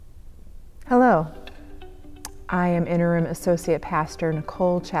Hello, I am Interim Associate Pastor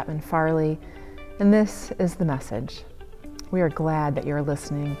Nicole Chapman-Farley, and this is The Message. We are glad that you're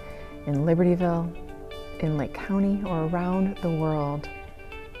listening in Libertyville, in Lake County, or around the world.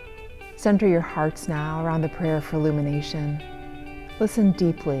 Center your hearts now around the prayer for illumination. Listen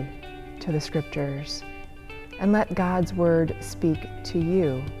deeply to the scriptures, and let God's word speak to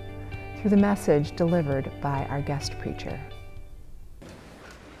you through the message delivered by our guest preacher.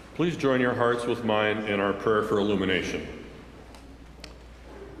 Please join your hearts with mine in our prayer for illumination.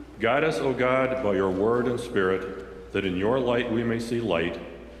 Guide us, O God, by your word and spirit, that in your light we may see light,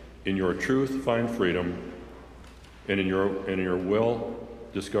 in your truth find freedom, and in your will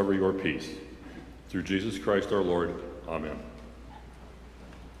discover your peace. Through Jesus Christ our Lord. Amen.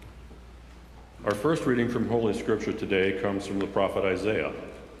 Our first reading from Holy Scripture today comes from the prophet Isaiah.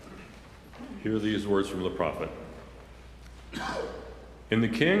 Hear these words from the prophet. In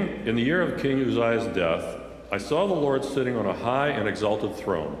the year of King Uzziah's death, I saw the Lord sitting on a high and exalted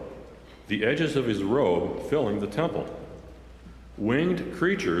throne, the edges of his robe filling the temple. Winged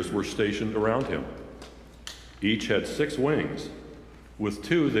creatures were stationed around him. Each had 6 wings. With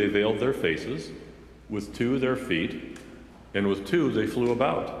 2 they veiled their faces, with 2 their feet, and with 2 they flew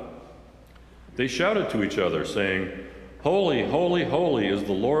about. They shouted to each other, saying, "Holy, holy, holy is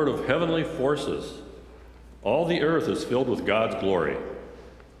the Lord of heavenly forces. All the earth is filled with God's glory."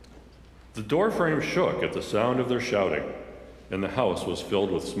 The doorframe shook at the sound of their shouting, and the house was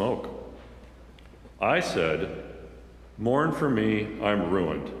filled with smoke. I said, "Mourn for me, I'm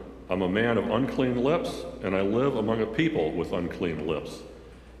ruined. I'm a man of unclean lips, and I live among a people with unclean lips.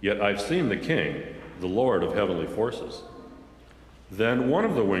 Yet I've seen the King, the Lord of heavenly forces." Then one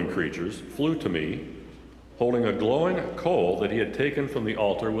of the winged creatures flew to me, holding a glowing coal that he had taken from the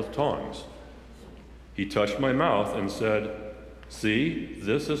altar with tongs. He touched my mouth and said, "See,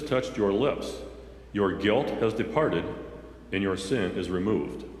 this has touched your lips. Your guilt has departed, and your sin is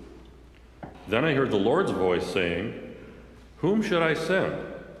removed." Then I heard the Lord's voice saying, "Whom should I send,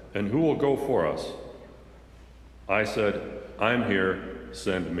 and who will go for us?" I said, "I'm here,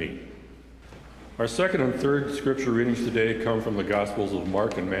 send me." Our second and third scripture readings today come from the Gospels of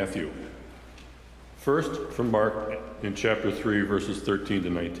Mark and Matthew. First, from Mark in chapter 3, verses 13 to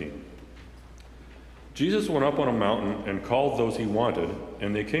 19. Jesus went up on a mountain and called those he wanted,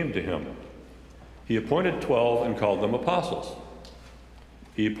 and they came to him. He appointed 12 and called them apostles.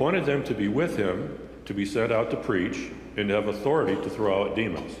 He appointed them to be with him, to be sent out to preach, and to have authority to throw out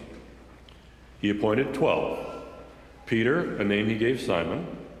demons. He appointed 12. Peter, a name he gave Simon,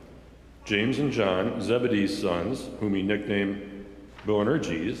 James and John, Zebedee's sons, whom he nicknamed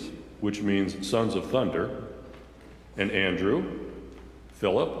Boanerges, which means sons of thunder, and Andrew,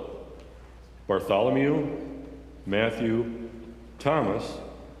 Philip, Bartholomew, Matthew, Thomas,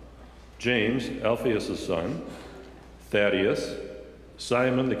 James, Alphaeus' son, Thaddeus,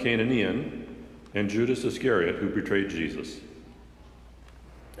 Simon the Canaanian, and Judas Iscariot, who betrayed Jesus.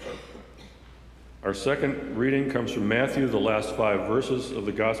 Our second reading comes from Matthew, the last 5 verses of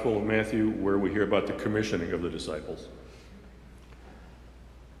the Gospel of Matthew, where we hear about the commissioning of the disciples.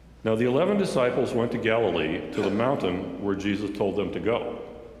 Now the 11 disciples went to Galilee, to the mountain where Jesus told them to go.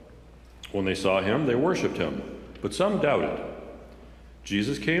 When they saw him, they worshipped him, but some doubted.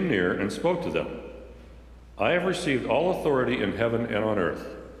 Jesus came near and spoke to them. "I have received all authority in heaven and on earth.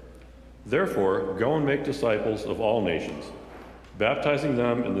 Therefore, go and make disciples of all nations, baptizing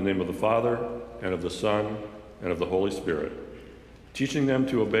them in the name of the Father, and of the Son, and of the Holy Spirit, teaching them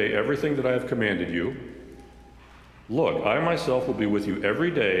to obey everything that I have commanded you. Look, I myself will be with you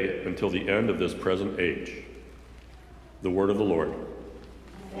every day until the end of this present age." The word of the Lord.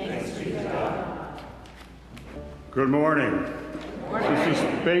 Thanks be to God. Good morning. This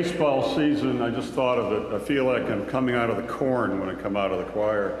is baseball season. I just thought of it. I feel like I'm coming out of the corn when I come out of the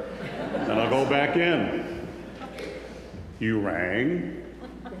choir. And I'll go back in. You rang.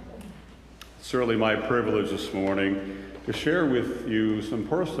 Certainly my privilege this morning to share with you some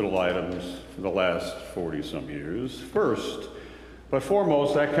personal items for the last 40-some years. First, but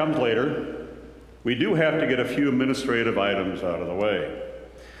foremost, that comes later, we do have to get a few administrative items out of the way.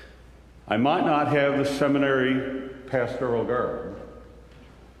 I might not have the seminary pastoral garb,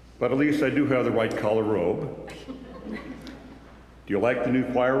 but at least I do have the right color robe. Do you like the new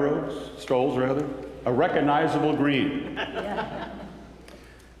choir robes? Stoles, rather? A recognizable green.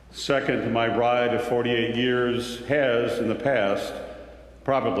 Second, my bride of 48 years has, in the past,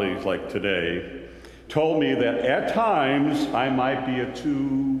 probably like today, told me that at times I might be a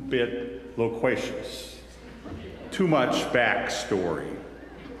bit loquacious. Too much backstory.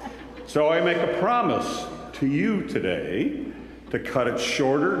 So I make a promise to you today to cut it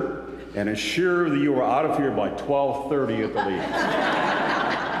shorter and ensure that you are out of here by 12:30 at the latest.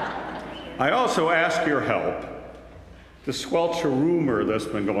 I also ask your help to squelch a rumor that's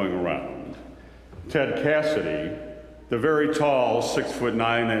been going around. Ted Cassidy, the very tall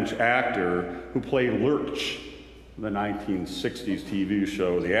 6'9" actor who played Lurch in the 1960s TV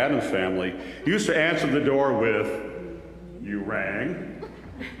show The Addams Family, used to answer the door with, "You rang?"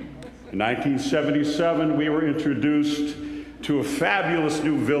 In 1977, we were introduced to a fabulous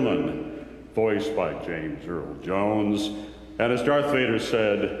new villain, voiced by James Earl Jones, and as Darth Vader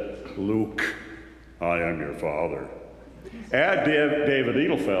said, "Luke, I am your father." Add David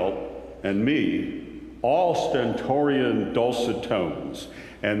Edelfelt and me, all stentorian dulcet tones,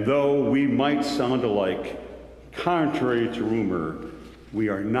 and though we might sound alike, contrary to rumor, we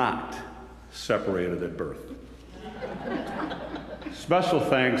are not separated at birth. Special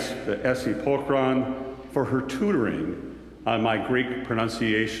thanks to Essie Pokran for her tutoring on my Greek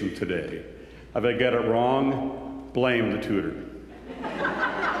pronunciation today. If I get it wrong, blame the tutor.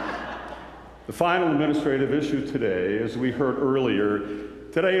 The final administrative issue today, as we heard earlier,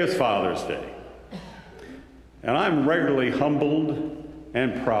 today is Father's Day. And I'm regularly humbled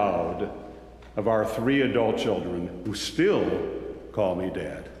and proud of our 3 adult children who still call me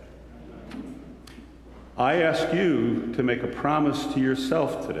Dad. I ask you to make a promise to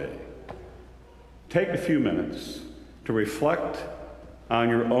yourself today. Take a few minutes to reflect on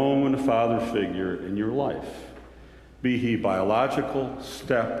your own father figure in your life, be he biological,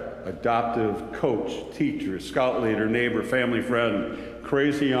 step, adoptive, coach, teacher, scout leader, neighbor, family friend,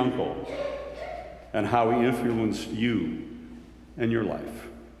 crazy uncle, and how he influenced you and your life.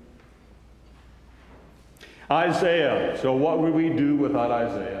 Isaiah. So what would we do without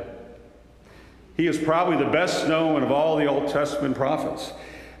Isaiah? He is probably the best known of all the Old Testament prophets.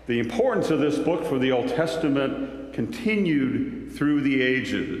 The importance of this book for the Old Testament continued through the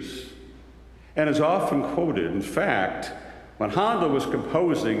ages and is often quoted. In fact, when Handel was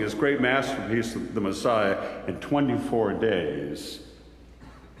composing his great masterpiece, The Messiah, in 24 days,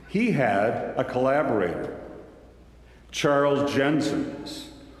 he had a collaborator, Charles Jensens,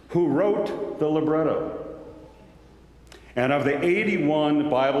 who wrote the libretto. And of the 81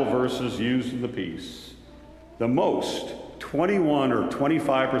 Bible verses used in the piece, the most, 21 or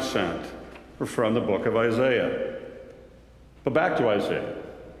 25%, were from the book of Isaiah. But back to Isaiah.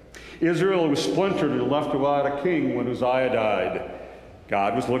 Israel was splintered and left without a king when Uzziah died.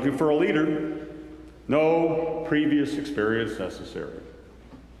 God was looking for a leader. No previous experience necessary.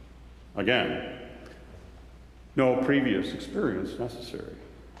 Again, no previous experience necessary.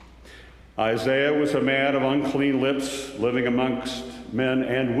 Isaiah was a man of unclean lips, living amongst men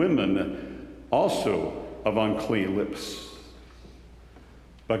and women, also of unclean lips.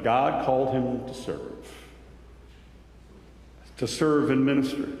 But God called him to serve in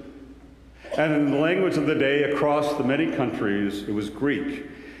ministry. And in the language of the day across the many countries, it was Greek.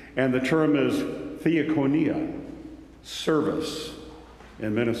 And the term is theokonia, service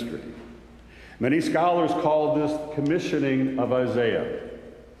in ministry. Many scholars call this commissioning of Isaiah,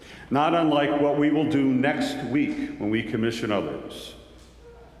 not unlike what we will do next week when we commission others.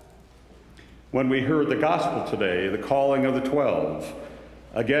 When we heard the gospel today, the calling of the 12,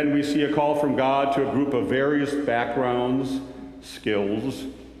 again we see a call from God to a group of various backgrounds, skills,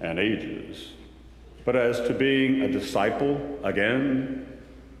 and ages. But as to being a disciple, again,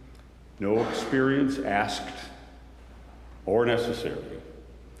 no experience asked or necessary.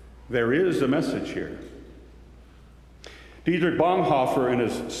 There is a message here. Dietrich Bonhoeffer, in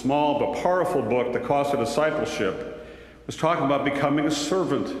his small but powerful book, The Cost of Discipleship, was talking about becoming a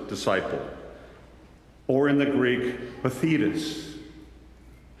servant disciple, or in the Greek, pathetes.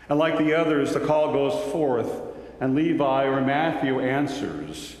 And like the others, the call goes forth, and Levi or Matthew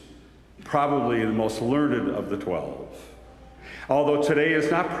answers, probably the most learned of the 12. Although today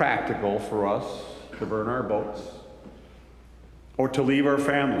is not practical for us to burn our boats or to leave our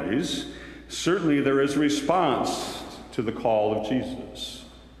families, certainly there is a response to the call of Jesus.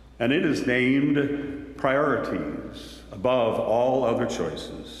 And it is named priorities above all other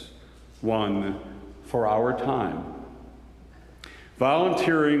choices. One, for our time.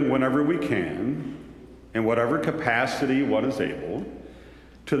 Volunteering whenever we can, in whatever capacity one is able,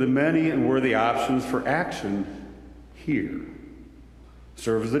 to the many and worthy options for action here.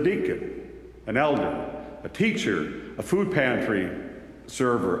 Serve as a deacon, an elder, a teacher, a food pantry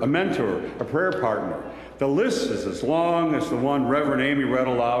server, a mentor, a prayer partner. The list is as long as the one Reverend Amy read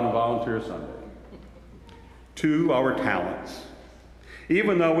aloud on Volunteer Sunday. 2, our talents.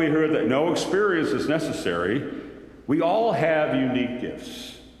 Even though we heard that no experience is necessary, we all have unique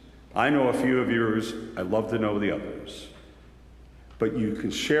gifts. I know a few of yours. I'd love to know the others. but you can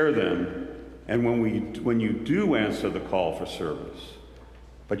share them. And when you do answer the call for service,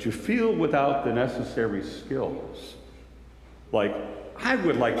 but you feel without the necessary skills, like, I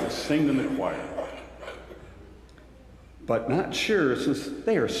would like to sing in the choir, but not sure since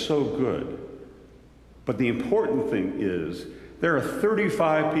they are so good. But the important thing is there are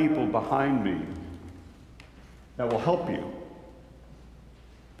 35 people behind me that will help you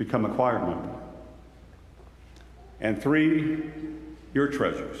become a choir member. And 3, your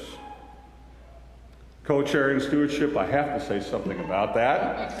treasures. Co-chairing stewardship, I have to say something about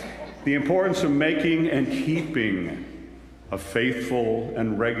that. The importance of making and keeping a faithful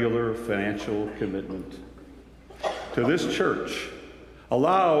and regular financial commitment to this church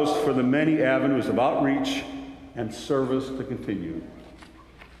allows for the many avenues of outreach and service to continue.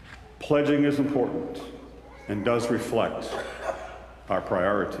 Pledging is important and does reflect our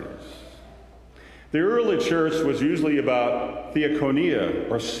priorities. The early church was usually about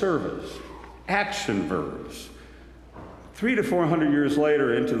theokonia, or service, action verbs. 300 to 400 years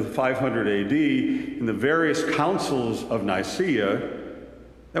later, into the 500 AD, in the various councils of Nicaea,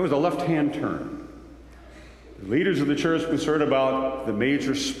 that was a left-hand turn. The leaders of the church were concerned about the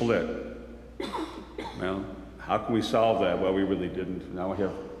major split. Well, how can we solve that? Well, we really didn't. Now we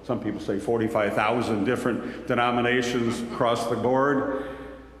have, some people say, 45,000 different denominations across the board.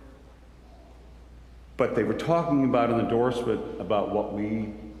 But they were talking about an endorsement about what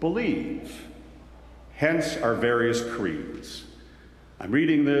we believe. Hence our various creeds. I'm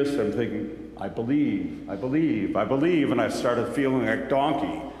reading this, I'm thinking, I believe, and I started feeling like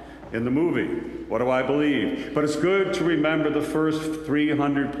Donkey in the movie. What do I believe? But it's good to remember the first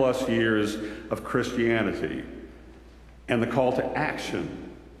 300 plus years of Christianity and the call to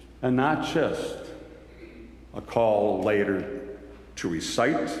action, and not just a call later to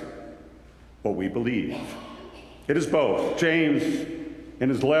recite what we believe. It is both. James, in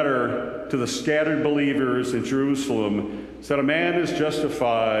his letter to the scattered believers in Jerusalem, said a man is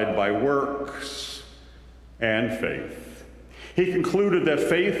justified by works and faith. He concluded that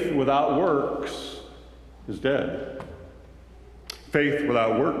faith without works is dead. Faith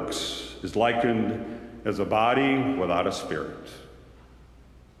without works is likened as a body without a spirit.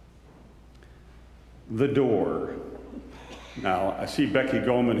 The door. Now, I see Becky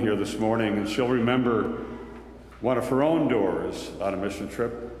Goldman here this morning, and she'll remember one of her own doors on a mission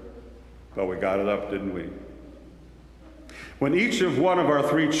trip. But we got it up, didn't we? When each of one of our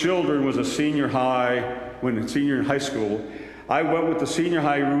 3 children was a senior in high school, I went with the senior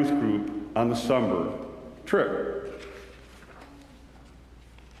high youth group on the summer trip.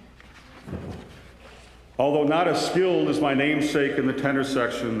 Although not as skilled as my namesake in the tenor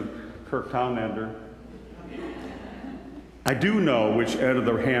section, Kirk Ergang, I do know which end of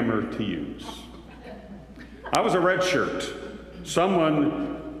the hammer to use. I was a red shirt,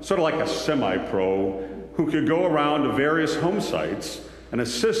 someone sort of like a semi-pro who could go around to various home sites and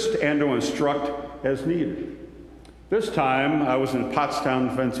assist and to instruct as needed. This time, I was in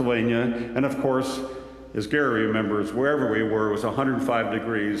Pottstown, Pennsylvania, and of course, as Gary remembers, wherever we were, it was 105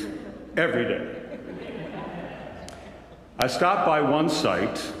 degrees every day. I stopped by one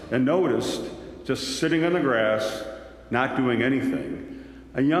site and noticed, just sitting on the grass, not doing anything,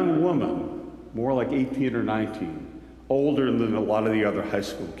 a young woman, more like 18 or 19, older than a lot of the other high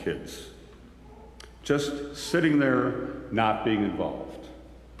school kids, just sitting there, not being involved.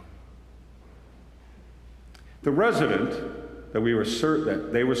 The resident that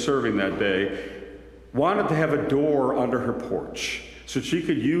they were serving that day wanted to have a door under her porch so she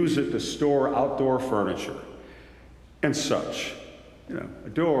could use it to store outdoor furniture and such. You know, a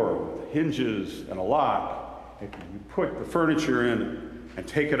door with hinges and a lock. You put the furniture in and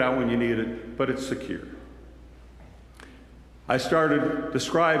take it out when you need it, but it's secure. I started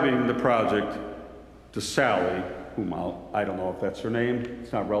describing the project to Sally, whom I don't know if that's her name.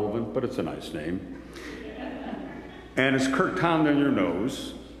 It's not relevant, but it's a nice name. And as Kirk Ergang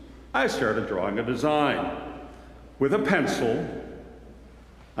knows, I started drawing a design with a pencil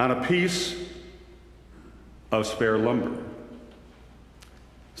on a piece of spare lumber.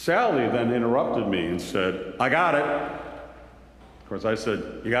 Sally then interrupted me and said, I got it. Of course, I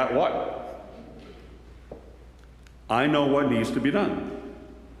said, you got what? I know what needs to be done.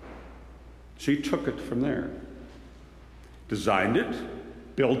 She took it from there, designed it,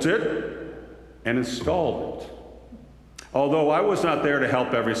 built it, and installed it. Although I was not there to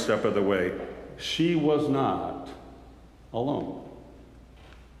help every step of the way, she was not alone.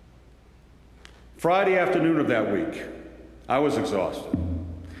 Friday afternoon of that week, I was exhausted.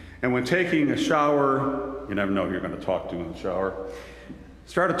 And when taking a shower, you never know who you're going to talk to in the shower,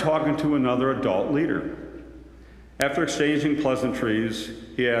 started talking to another adult leader. After exchanging pleasantries,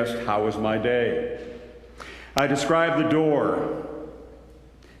 he asked, "How was my day?" I described the door.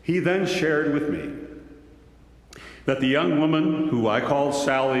 He then shared with me that the young woman who I called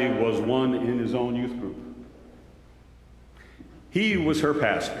Sally was one in his own youth group. He was her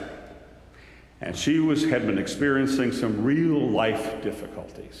pastor, and she had been experiencing some real life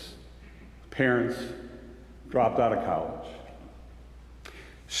difficulties. Parents dropped out of college.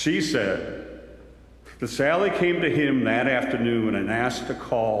 She said that Sally came to him that afternoon and asked to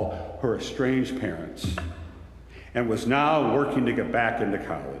call her estranged parents, and was now working to get back into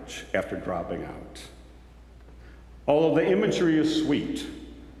college after dropping out. Although the imagery is sweet,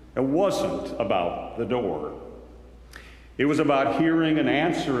 it wasn't about the door. It was about hearing and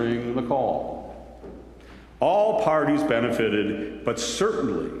answering the call. All parties benefited, but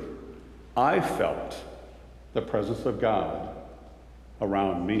certainly I felt the presence of God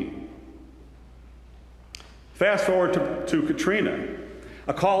around me. Fast forward to Katrina.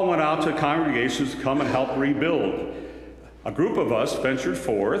 A call went out to congregations to come and help rebuild. A group of us ventured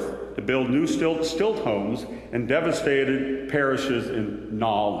forth to build new stilt homes in devastated parishes in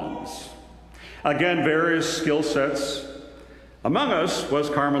Nolans. Again, various skill sets. Among us was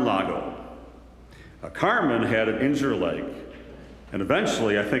Carmen Lago. Carmen had an injured leg, and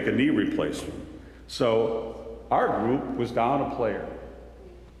eventually, I think, a knee replacement. So our group was down a player,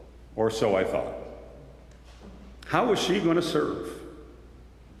 or so I thought. How was she going to serve?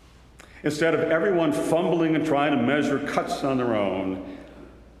 Instead of everyone fumbling and trying to measure cuts on their own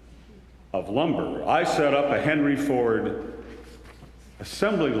of lumber, I set up a Henry Ford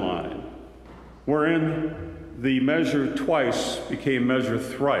assembly line wherein the measure twice became measure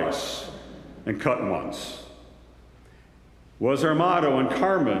thrice and cut once. Was our motto, and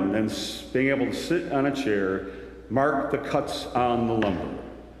Carmen, and being able to sit on a chair, mark the cuts on the lumber.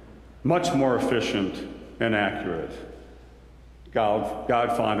 Much more efficient and accurate. God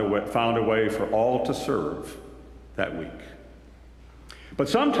found a way for all to serve that week. But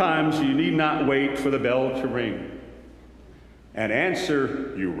sometimes you need not wait for the bell to ring and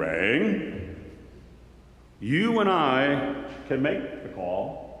answer, "You rang." You and I can make the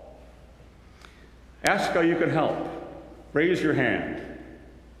call. Ask how you can help. Raise your hand.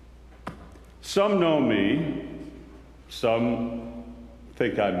 Some know me. Some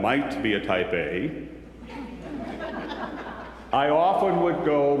think I might be a type A. I often would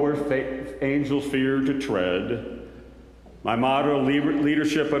go where angels fear to tread. My motto,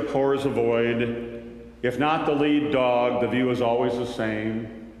 leadership abhors avoid. If not the lead dog, the view is always the same.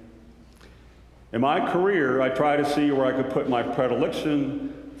 In my career, I try to see where I could put my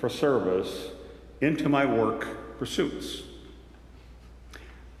predilection for service into my work pursuits.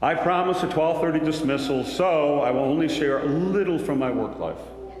 I promise a 12:30 dismissal, so I will only share a little from my work life.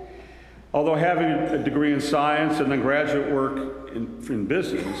 Although having a degree in science and then graduate work in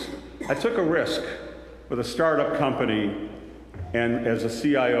business, I took a risk with a startup company and as a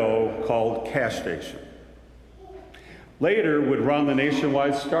CIO called Cash Station. Later would run the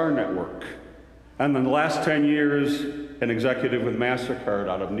nationwide Star Network, and in the last 10 years, an executive with MasterCard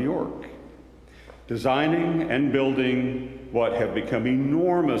out of New York, designing and building what have become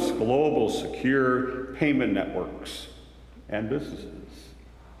enormous global secure payment networks and businesses.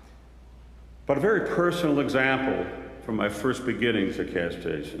 But a very personal example from my first beginnings at Cash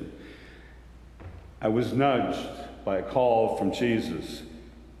Station. I was nudged by a call from Jesus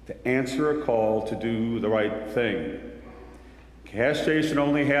to answer a call to do the right thing. Cash Station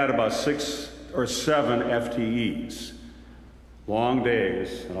only had about 6 or 7 FTEs, long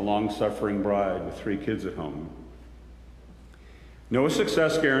days and a long-suffering bride with 3 kids at home. No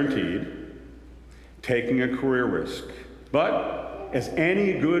success guaranteed, taking a career risk. But as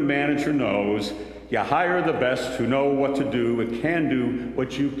any good manager knows, you hire the best who know what to do and can do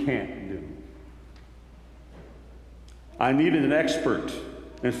what you can't do. I needed an expert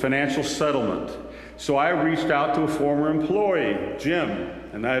in financial settlement, so I reached out to a former employee, Jim,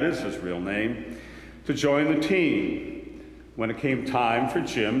 and that is his real name, to join the team. When it came time for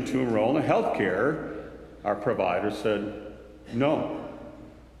Jim to enroll in healthcare, our provider said no.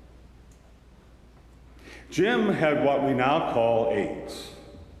 Jim had what we now call AIDS.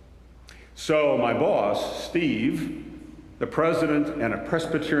 So my boss, Steve, the president and a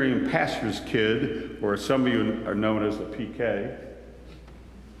Presbyterian pastor's kid, or some of you are known as a PK,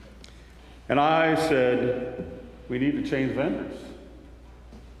 and I said, we need to change vendors.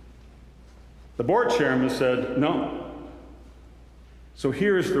 The board chairman said, no. So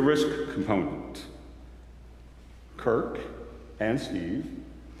here's the risk component. Kirk and Steve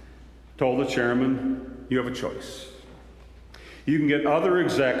told the chairman, you have a choice. You can get other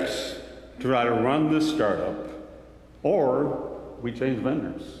execs to try to run this startup, or we changed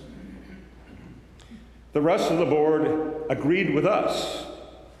vendors. The rest of the board agreed with us.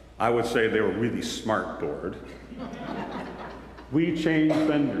 I would say they were a really smart board. We changed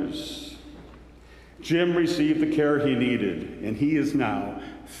vendors. Jim received the care he needed, and he is now,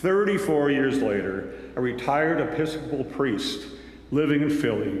 34 years later, a retired Episcopal priest living in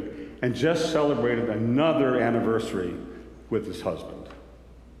Philly and just celebrated another anniversary with his husband.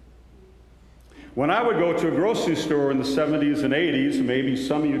 When I would go to a grocery store in the 70s and 80s, maybe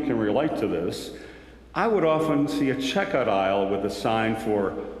some of you can relate to this, I would often see a checkout aisle with a sign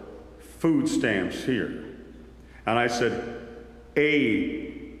for food stamps here. And I said,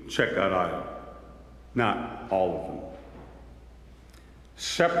 a checkout aisle, not all of them.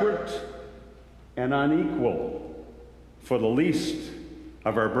 Separate and unequal for the least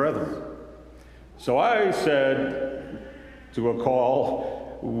of our brethren. So I said to a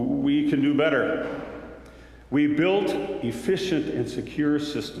call, we can do better. We built efficient and secure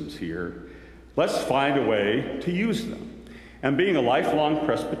systems here. Let's find a way to use them. And being a lifelong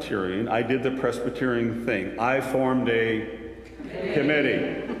Presbyterian, I did the Presbyterian thing. I formed a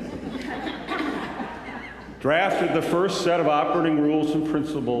committee. Drafted the first set of operating rules and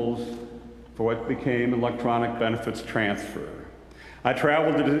principles for what became electronic benefits transfer. I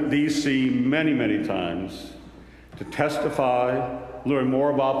traveled to D.C. many, many times to testify, learn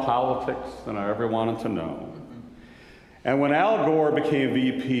more about politics than I ever wanted to know. And when Al Gore became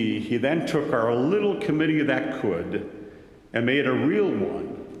VP, he then took our little committee that could and made a real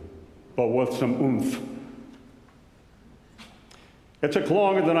one, but with some oomph. It took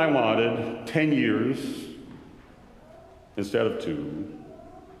longer than I wanted, 10 years instead of 2.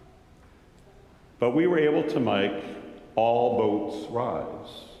 But we were able to make all boats rise.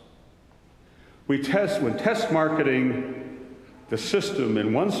 When test marketing the system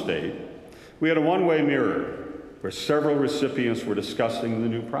in one state, we had a one-way mirror where several recipients were discussing the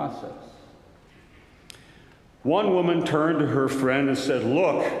new process. One woman turned to her friend and said,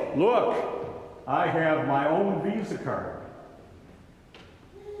 look, I have my own Visa card.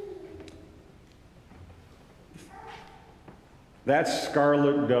 That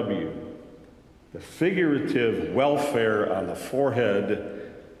scarlet W, the figurative welfare on the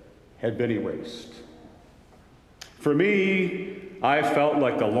forehead, had been erased. For me, I felt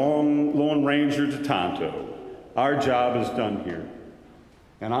like the Lone Ranger to Tonto. Our job is done here,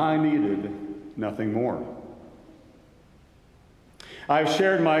 and I needed nothing more. I've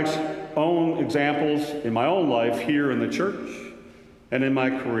shared my own examples in my own life here in the church and in my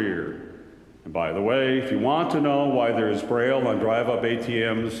career. And by the way, if you want to know why there is Braille on drive-up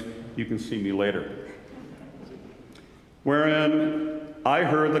ATMs, you can see me later. Wherein I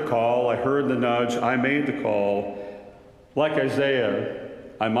heard the call, I heard the nudge, I made the call. Like Isaiah,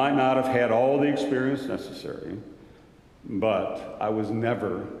 I might not have had all the experience necessary, but I was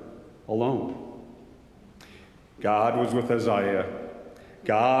never alone. God was with Isaiah,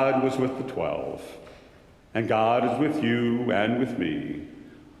 God was with the 12, and God is with you and with me,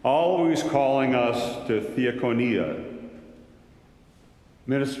 always calling us to theokonia,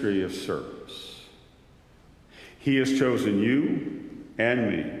 ministry of service. He has chosen you and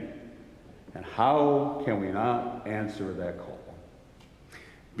me, and how can we not answer that call?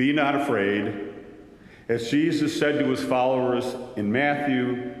 Be not afraid. As Jesus said to his followers in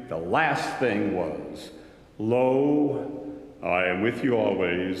Matthew, the last thing was, lo, I am with you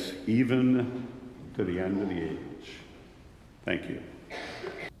always, even to the end of the age. Thank you.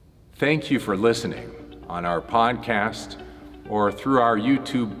 Thank you for listening on our podcast or through our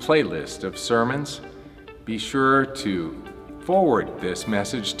YouTube playlist of sermons. Be sure to forward this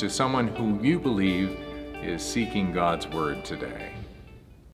message to someone who you believe is seeking God's word today.